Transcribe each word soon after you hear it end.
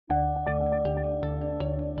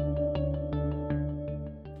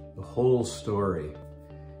whole story.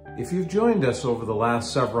 If you've joined us over the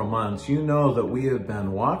last several months, you know that we have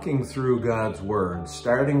been walking through God's Word,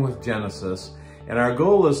 starting with Genesis, and our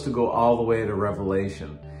goal is to go all the way to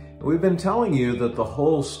Revelation. And we've been telling you that the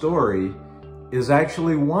whole story is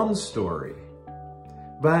actually one story.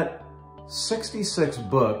 But 66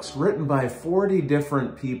 books written by 40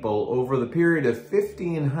 different people over the period of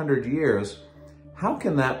 1,500 years, how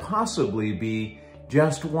can that possibly be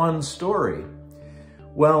just one story?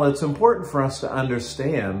 Well, it's important for us to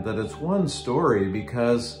understand that it's one story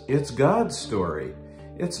because it's God's story.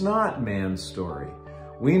 It's not man's story.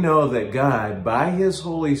 We know that God, by His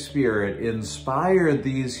Holy Spirit, inspired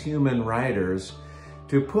these human writers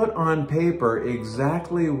to put on paper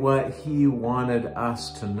exactly what He wanted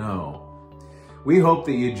us to know. We hope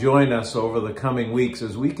that you join us over the coming weeks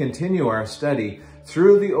as we continue our study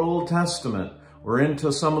through the Old Testament. We're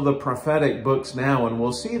into some of the prophetic books now, and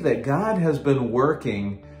we'll see that God has been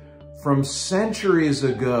working from centuries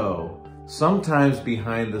ago, sometimes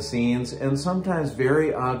behind the scenes and sometimes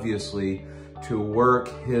very obviously, to work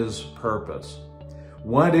His purpose.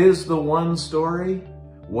 What is the one story?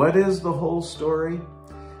 What is the whole story?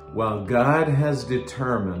 Well, God has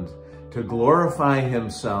determined to glorify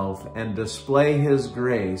Himself and display His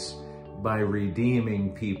grace by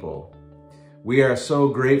redeeming people. We are so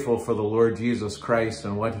grateful for the Lord Jesus Christ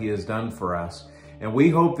and what He has done for us. And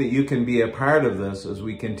we hope that you can be a part of this as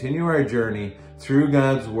we continue our journey through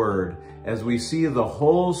God's Word, as we see the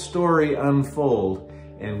whole story unfold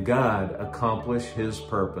and God accomplish His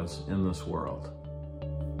purpose in this world.